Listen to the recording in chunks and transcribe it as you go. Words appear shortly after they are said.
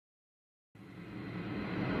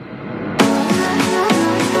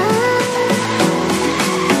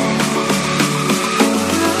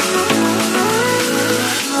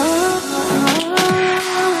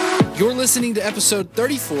listening to episode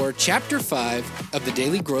 34, chapter 5 of the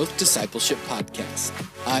Daily Growth Discipleship Podcast.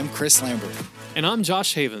 I'm Chris Lambert. And I'm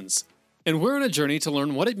Josh Havens. And we're on a journey to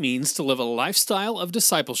learn what it means to live a lifestyle of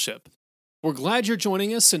discipleship. We're glad you're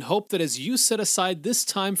joining us and hope that as you set aside this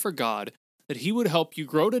time for God, that He would help you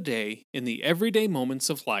grow today in the everyday moments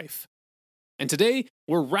of life. And today,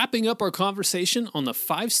 we're wrapping up our conversation on the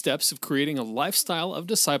 5 steps of creating a lifestyle of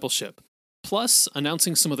discipleship, plus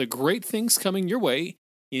announcing some of the great things coming your way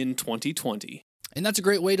in 2020. And that's a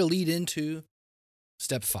great way to lead into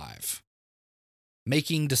step 5,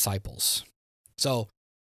 making disciples. So,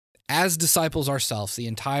 as disciples ourselves, the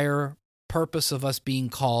entire purpose of us being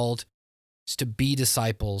called is to be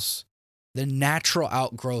disciples. The natural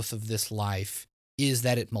outgrowth of this life is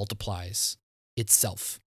that it multiplies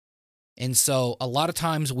itself. And so a lot of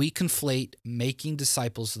times we conflate making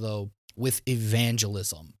disciples, though, with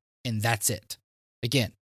evangelism, and that's it.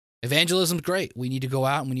 Again, evangelism is great. We need to go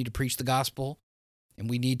out and we need to preach the gospel, and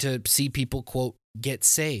we need to see people, quote, get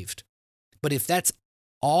saved. But if that's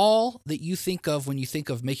all that you think of when you think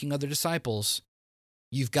of making other disciples,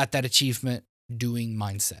 you've got that achievement doing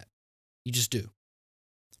mindset. You just do.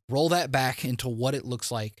 Roll that back into what it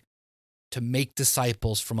looks like to make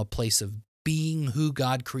disciples from a place of being who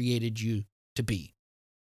God created you to be.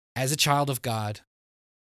 As a child of God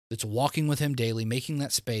that's walking with Him daily, making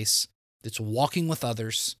that space, that's walking with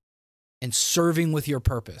others, and serving with your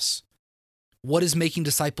purpose. What does making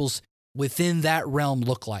disciples within that realm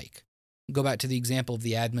look like? Go back to the example of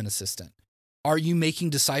the admin assistant. Are you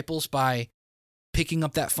making disciples by picking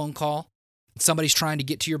up that phone call? Somebody's trying to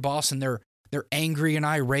get to your boss and they're angry and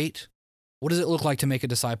irate. What does it look like to make a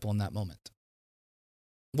disciple in that moment?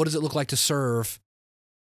 What does it look like to serve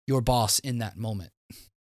your boss in that moment?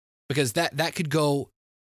 Because that could go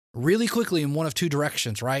really quickly in one of two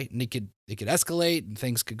directions, right? And it could escalate and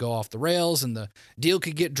things could go off the rails and the deal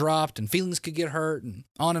could get dropped and feelings could get hurt and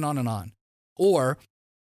on and on and on. Or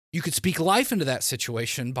you could speak life into that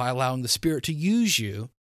situation by allowing the Spirit to use you,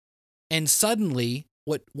 and suddenly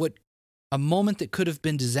what a moment that could have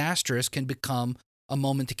been disastrous can become a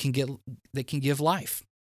moment that can give life.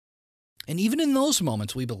 And even in those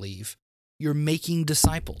moments, we believe you're making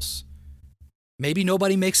disciples. Maybe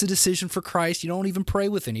nobody makes a decision for Christ. You don't even pray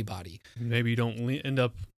with anybody. Maybe you don't end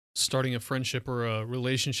up starting a friendship or a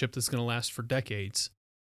relationship that's going to last for decades.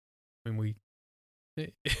 I mean,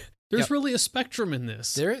 there's really a spectrum in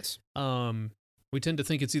this. There is. We tend to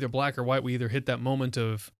think it's either black or white. We either hit that moment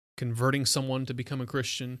of converting someone to become a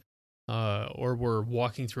Christian, or we're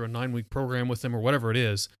walking through a 9-week program with them, or whatever it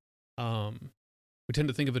is. We tend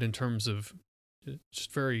to think of it in terms of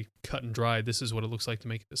just very cut and dry. This is what it looks like to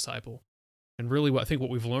make a disciple. And really, I think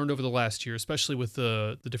what we've learned over the last year, especially with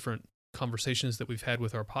the different conversations that we've had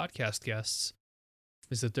with our podcast guests,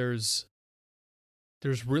 is that there's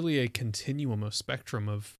really a continuum, a spectrum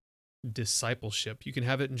of discipleship. You can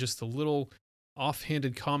have it in just the little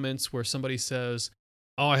offhanded comments where somebody says,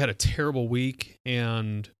 "Oh, I had a terrible week,"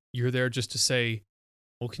 and you're there just to say,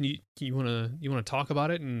 "Well, you want to talk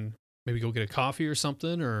about it and maybe go get a coffee or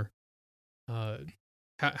something, or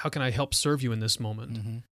how can I help serve you in this moment?"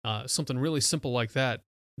 Mm-hmm. Something really simple like that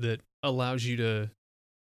allows you to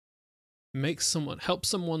help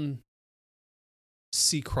someone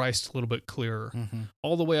see Christ a little bit clearer,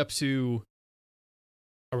 all the way up to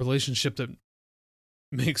a relationship that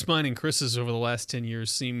makes mine and Chris's over the last 10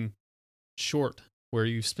 years seem short, where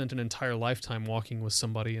you've spent an entire lifetime walking with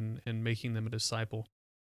somebody and making them a disciple.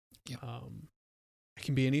 Yeah. It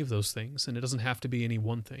can be any of those things, and it doesn't have to be any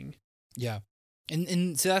one thing. Yeah.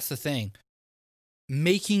 And so that's the thing.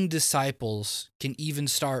 Making disciples can even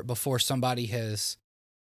start before somebody has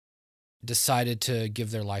decided to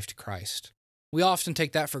give their life to Christ. We often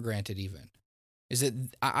take that for granted even. Is that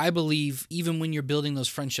I believe even when you're building those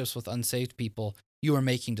friendships with unsaved people, you are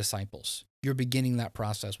making disciples. You're beginning that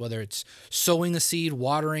process, whether it's sowing a seed,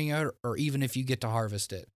 watering it, or even if you get to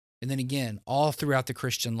harvest it. And then again, all throughout the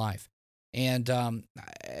Christian life. And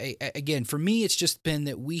again, for me, it's just been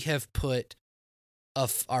that we have put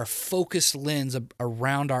our focused lens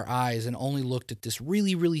around our eyes and only looked at this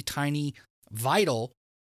really, really tiny, vital,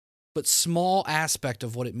 but small aspect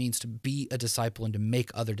of what it means to be a disciple and to make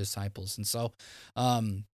other disciples. And so,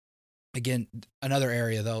 again, another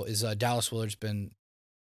area, though, is Dallas Willard's been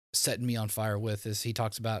setting me on fire with, is he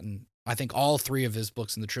talks about, and I think all 3 of his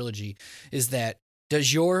books in the trilogy, is that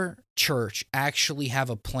does your church actually have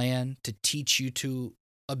a plan to teach you to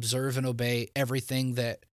observe and obey everything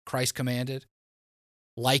that Christ commanded?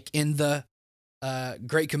 Like in the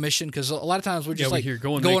Great Commission? Because a lot of times we're just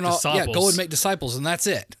go and make disciples, and that's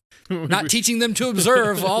it. Not teaching them to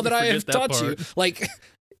observe all that I have taught you. Like,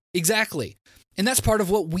 exactly. And that's part of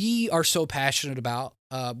what we are so passionate about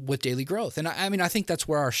with Daily Growth. And I mean, I think that's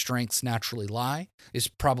where our strengths naturally lie, is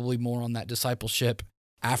probably more on that discipleship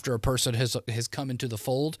after a person has come into the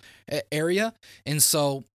fold area. And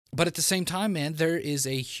so, but at the same time, man, there is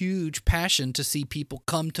a huge passion to see people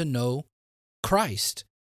come to know Christ.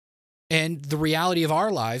 And the reality of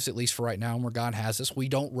our lives, at least for right now and where God has us, we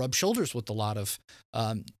don't rub shoulders with a lot of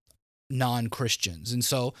non-Christians. And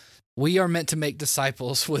so we are meant to make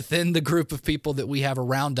disciples within the group of people that we have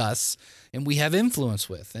around us and we have influence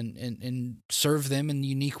with, and serve them in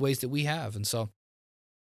unique ways that we have. And so,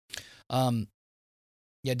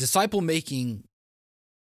 disciple making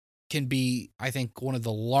can be, I think, one of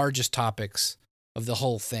the largest topics of the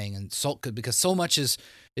whole thing. And so, because so much is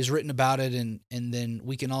written about it, and then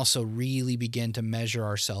we can also really begin to measure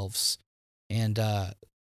ourselves and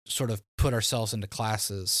sort of put ourselves into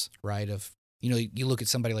classes, right? Of, you look at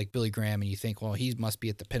somebody like Billy Graham and you think, well, he must be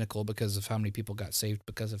at the pinnacle because of how many people got saved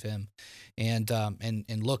because of him. And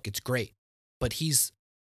look, it's great. But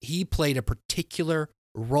he played a particular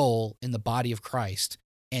role in the body of Christ,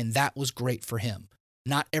 and that was great for him.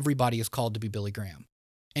 Not everybody is called to be Billy Graham.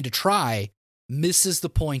 And to try misses the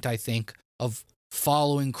point, I think, of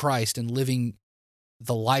following Christ and living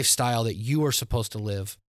the lifestyle that you are supposed to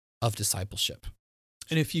live of discipleship.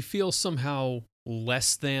 And if you feel somehow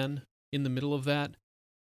less than in the middle of that,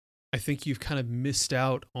 I think you've kind of missed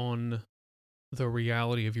out on the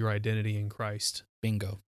reality of your identity in Christ.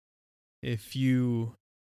 Bingo. If you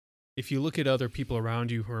look at other people around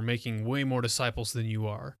you who are making way more disciples than you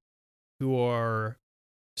are, who are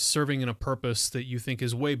serving in a purpose that you think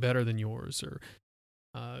is way better than yours, or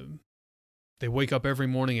they wake up every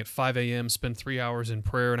morning at 5 a.m., spend 3 hours in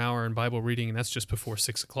prayer, an hour in Bible reading, and that's just before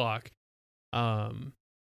 6 o'clock.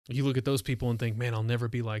 You look at those people and think, man, I'll never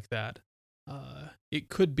be like that. It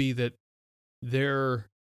could be that their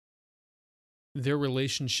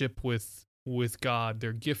relationship with God,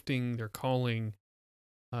 their gifting, their calling,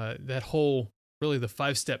 that whole, really the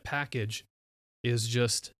 5-step package is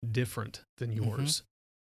just different than yours. Mm-hmm.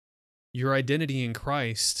 Your identity in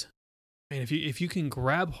Christ, and if you can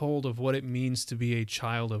grab hold of what it means to be a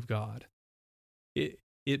child of God,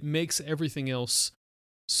 it makes everything else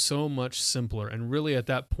so much simpler. And really at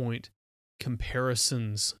that point,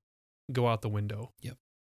 comparisons go out the window. Yep.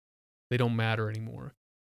 They don't matter anymore.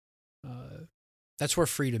 That's where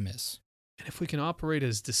freedom is. And if we can operate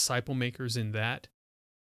as disciple makers in that,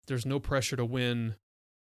 there's no pressure to win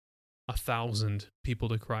 1,000 people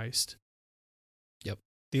to Christ. Yep.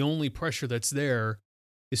 The only pressure that's there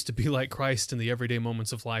is to be like Christ in the everyday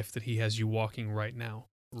moments of life that he has you walking right now,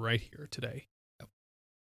 right here today. Yep.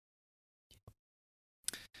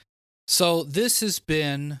 So this has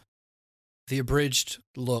been the abridged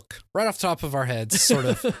look, right off the top of our heads, sort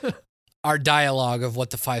of our dialogue of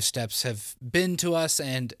what the 5 steps have been to us.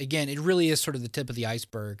 And again, it really is sort of the tip of the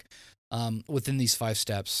iceberg within these 5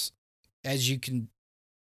 steps. As you can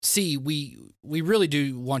see, we really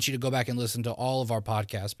do want you to go back and listen to all of our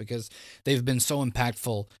podcasts, because they've been so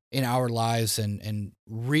impactful in our lives and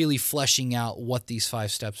really fleshing out what these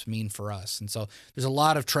 5 steps mean for us. And so there's a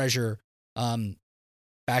lot of treasure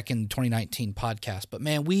back in 2019 podcast. But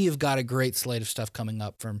man, we have got a great slate of stuff coming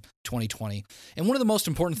up from 2020. And one of the most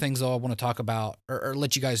important things, though, I want to talk about or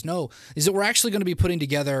let you guys know is that we're actually going to be putting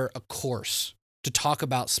together a course to talk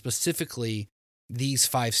about specifically these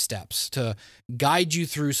 5 steps, to guide you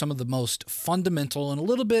through some of the most fundamental and a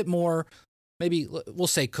little bit more, maybe we'll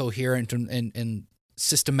say coherent and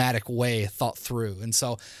systematic way thought through. And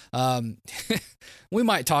so we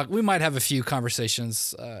might have a few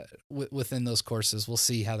conversations within those courses. We'll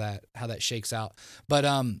see how that shakes out. But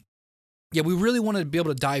we really want to be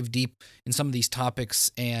able to dive deep in some of these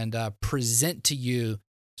topics and present to you,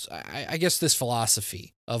 I guess, this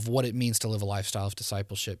philosophy of what it means to live a lifestyle of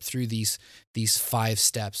discipleship through these 5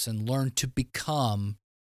 steps, and learn to become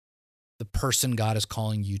the person God is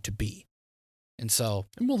calling you to be. And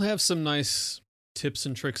we'll have some nice tips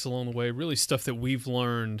and tricks along the way, really stuff that we've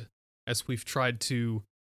learned as we've tried to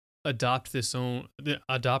adopt this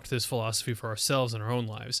philosophy for ourselves in our own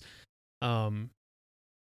lives. I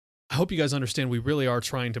hope you guys understand we really are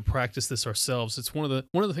trying to practice this ourselves. It's one of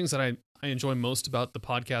the things that I enjoy most about the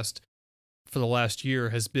podcast for the last year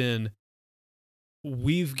has been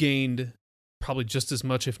we've gained probably just as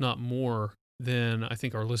much, if not more, than I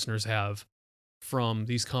think our listeners have from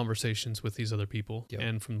these conversations with these other people. Yep.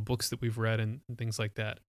 And from the books that we've read and things like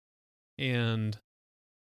that. And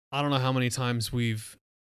I don't know how many times we've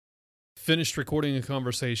finished recording a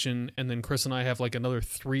conversation and then Chris and I have like another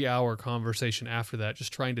 3-hour conversation after that,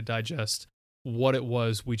 just trying to digest what it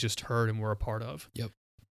was we just heard and were a part of. Yep.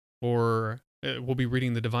 Or we'll be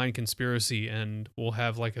reading The Divine Conspiracy, and we'll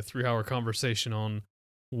have like a 3-hour conversation on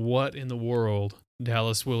what in the world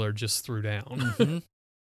Dallas Willard just threw down.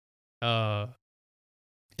 Mm-hmm.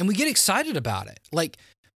 And we get excited about it. Like,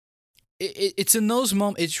 it's in those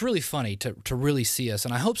moments. It's really funny to really see us,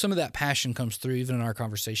 and I hope some of that passion comes through even in our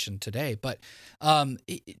conversation today. But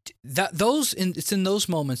it's in those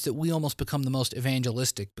moments that we almost become the most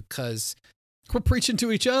evangelistic, because we're preaching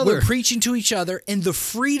to each other. We're preaching to each other, and the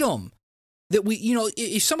freedom that we,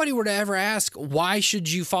 if somebody were to ever ask, why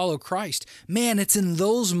should you follow Christ? Man, it's in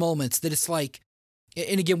those moments that it's like.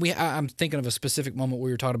 And again, I'm thinking of a specific moment where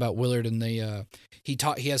we were talking about Willard, and he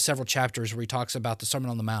has several chapters where he talks about the Sermon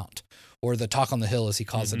on the Mount, or the Talk on the Hill, as he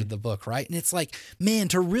calls it in the book, right? And it's like, man,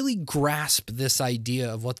 to really grasp this idea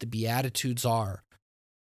of what the Beatitudes are,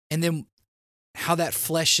 and then how that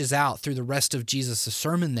fleshes out through the rest of Jesus'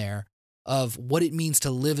 sermon there, of what it means to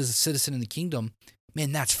live as a citizen in the kingdom,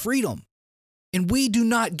 man, that's freedom. And we do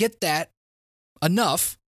not get that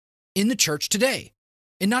enough in the church today.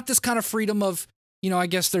 And not this kind of freedom of, I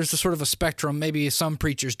guess there's a sort of a spectrum. Maybe some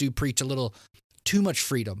preachers do preach a little too much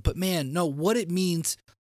freedom. But man, no, what it means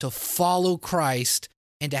to follow Christ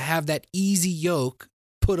and to have that easy yoke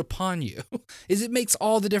put upon you is it makes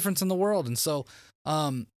all the difference in the world. And so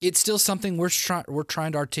it's still something we're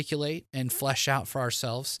trying to articulate and flesh out for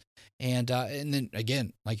ourselves. And then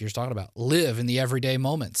again, like you're talking about, live in the everyday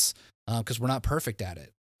moments, because we're not perfect at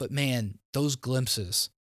it. But man, those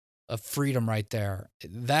glimpses of freedom right there,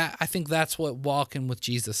 I think that's what walking with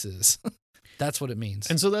Jesus is. That's what it means.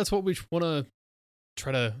 And so that's what we want to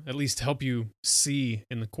try to at least help you see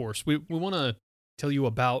in the course. We want to tell you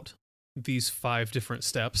about these 5 different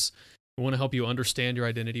steps. We want to help you understand your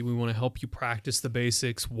identity. We want to help you practice the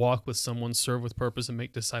basics, walk with someone, serve with purpose, and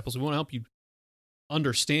make disciples. We want to help you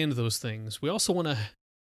understand those things. We also want to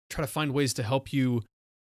try to find ways to help you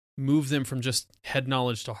move them from just head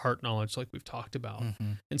knowledge to heart knowledge, like we've talked about.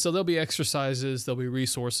 Mm-hmm. And so there'll be exercises, there'll be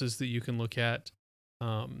resources that you can look at.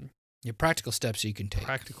 Practical steps you can take.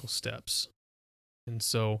 Practical steps. And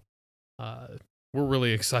so we're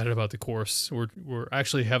really excited about the course. We're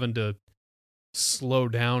actually having to slow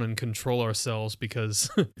down and control ourselves, because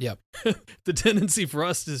the tendency for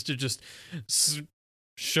us is to just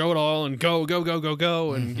show it all and go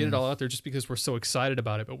and get it all out there, just because we're so excited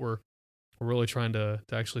about it. But we're really trying to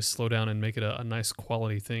actually slow down and make it a nice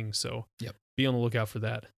quality thing. So be on the lookout for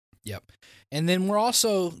that. Yep. And then we're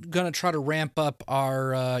also going to try to ramp up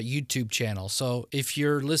our YouTube channel. So if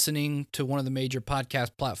you're listening to one of the major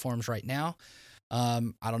podcast platforms right now, I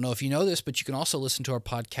don't know if you know this, but you can also listen to our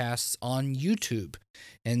podcasts on YouTube.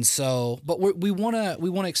 And so, but we want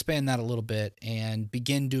to expand that a little bit and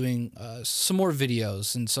begin doing some more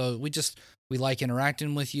videos. And so we like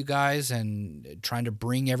interacting with you guys and trying to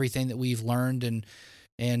bring everything that we've learned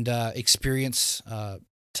and experience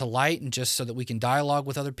to light, and just so that we can dialogue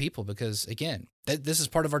with other people, because again, this is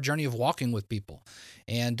part of our journey of walking with people.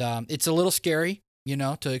 And it's a little scary,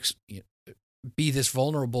 to be this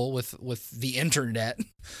vulnerable with the internet,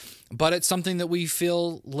 but it's something that we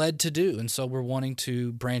feel led to do. And so we're wanting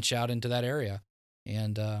to branch out into that area.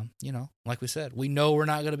 And, like we said, we know we're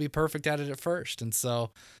not going to be perfect at it at first. And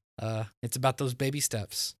so it's about those baby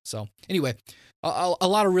steps. So anyway, a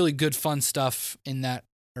lot of really good, fun stuff in that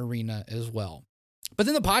arena as well. But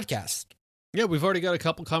then the podcast. Yeah, we've already got a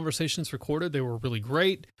couple conversations recorded. They were really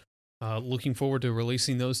great. Looking forward to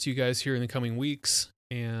releasing those to you guys here in the coming weeks.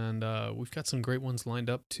 And we've got some great ones lined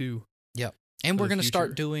up too. Yep. And we're going to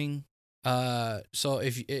start doing, so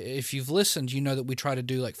if you've listened, you know that we try to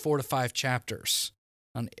do like 4 to 5 chapters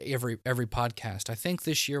on every podcast. I think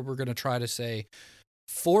this year we're going to try to say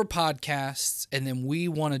 4 podcasts, and then we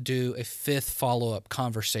want to do a 5th follow-up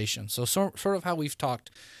conversation. So sort of how we've talked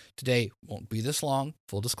today won't be this long,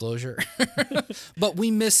 full disclosure, but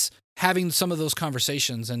we miss having some of those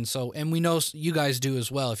conversations. And we know you guys do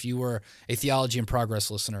as well, if you were a Theology in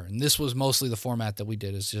Progress listener. And this was mostly the format that we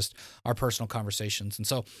did, is just our personal conversations. And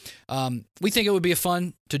so we think it would be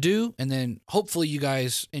fun to do. And then hopefully you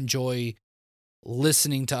guys enjoy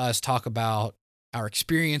listening to us talk about our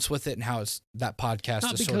experience with it and how that podcast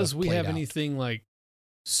Not is because sort of we have out. anything like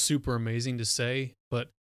super amazing to say, but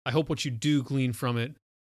I hope what you do glean from it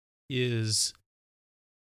is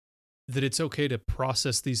that it's okay to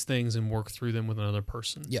process these things and work through them with another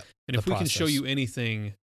person. Yep. And if we can show you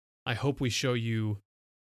anything, I hope we show you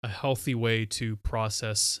a healthy way to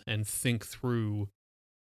process and think through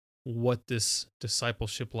what this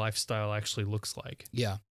discipleship lifestyle actually looks like.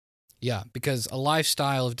 Yeah. Yeah, because a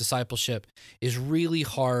lifestyle of discipleship is really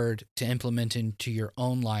hard to implement into your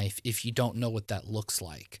own life if you don't know what that looks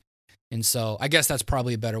like. And so I guess that's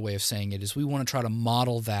probably a better way of saying it, is we want to try to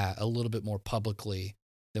model that a little bit more publicly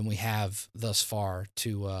than we have thus far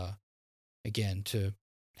to, again, to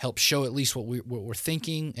help show at least what we're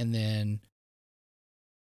thinking, and then,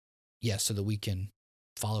 so that we can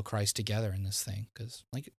follow Christ together in this thing. Because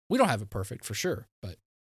we don't have it perfect for sure, but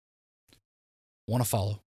want to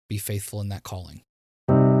follow, be faithful in that calling.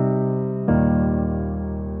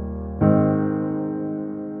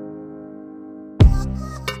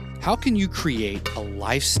 How can you create a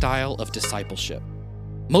lifestyle of discipleship?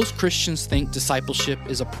 Most Christians think discipleship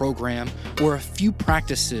is a program or a few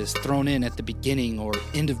practices thrown in at the beginning or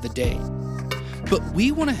end of the day. But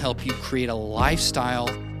we want to help you create a lifestyle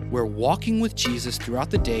where walking with Jesus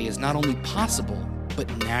throughout the day is not only possible,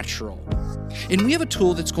 but natural. And we have a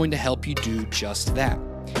tool that's going to help you do just that.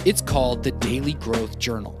 It's called the Daily Growth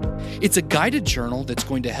Journal. It's a guided journal that's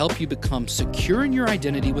going to help you become secure in your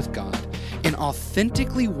identity with God and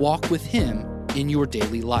authentically walk with Him in your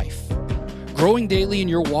daily life. Growing daily in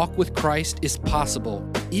your walk with Christ is possible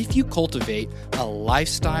if you cultivate a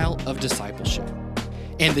lifestyle of discipleship.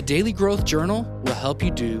 And the Daily Growth Journal will help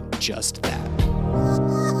you do just that.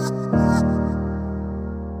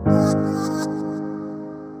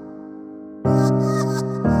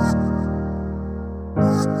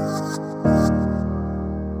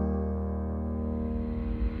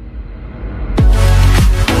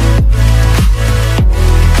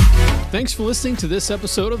 Thanks for listening to this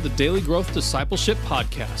episode of the Daily Growth Discipleship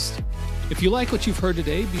Podcast. If you like what you've heard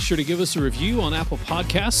today, be sure to give us a review on Apple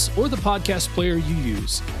Podcasts or the podcast player you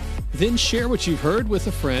use. Then share what you've heard with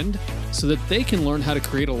a friend so that they can learn how to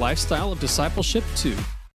create a lifestyle of discipleship too.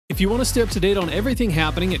 If you want to stay up to date on everything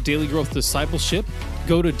happening at Daily Growth Discipleship,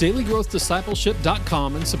 go to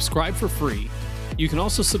dailygrowthdiscipleship.com and subscribe for free. You can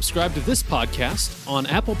also subscribe to this podcast on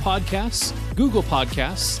Apple Podcasts, Google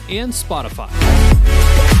Podcasts, and Spotify.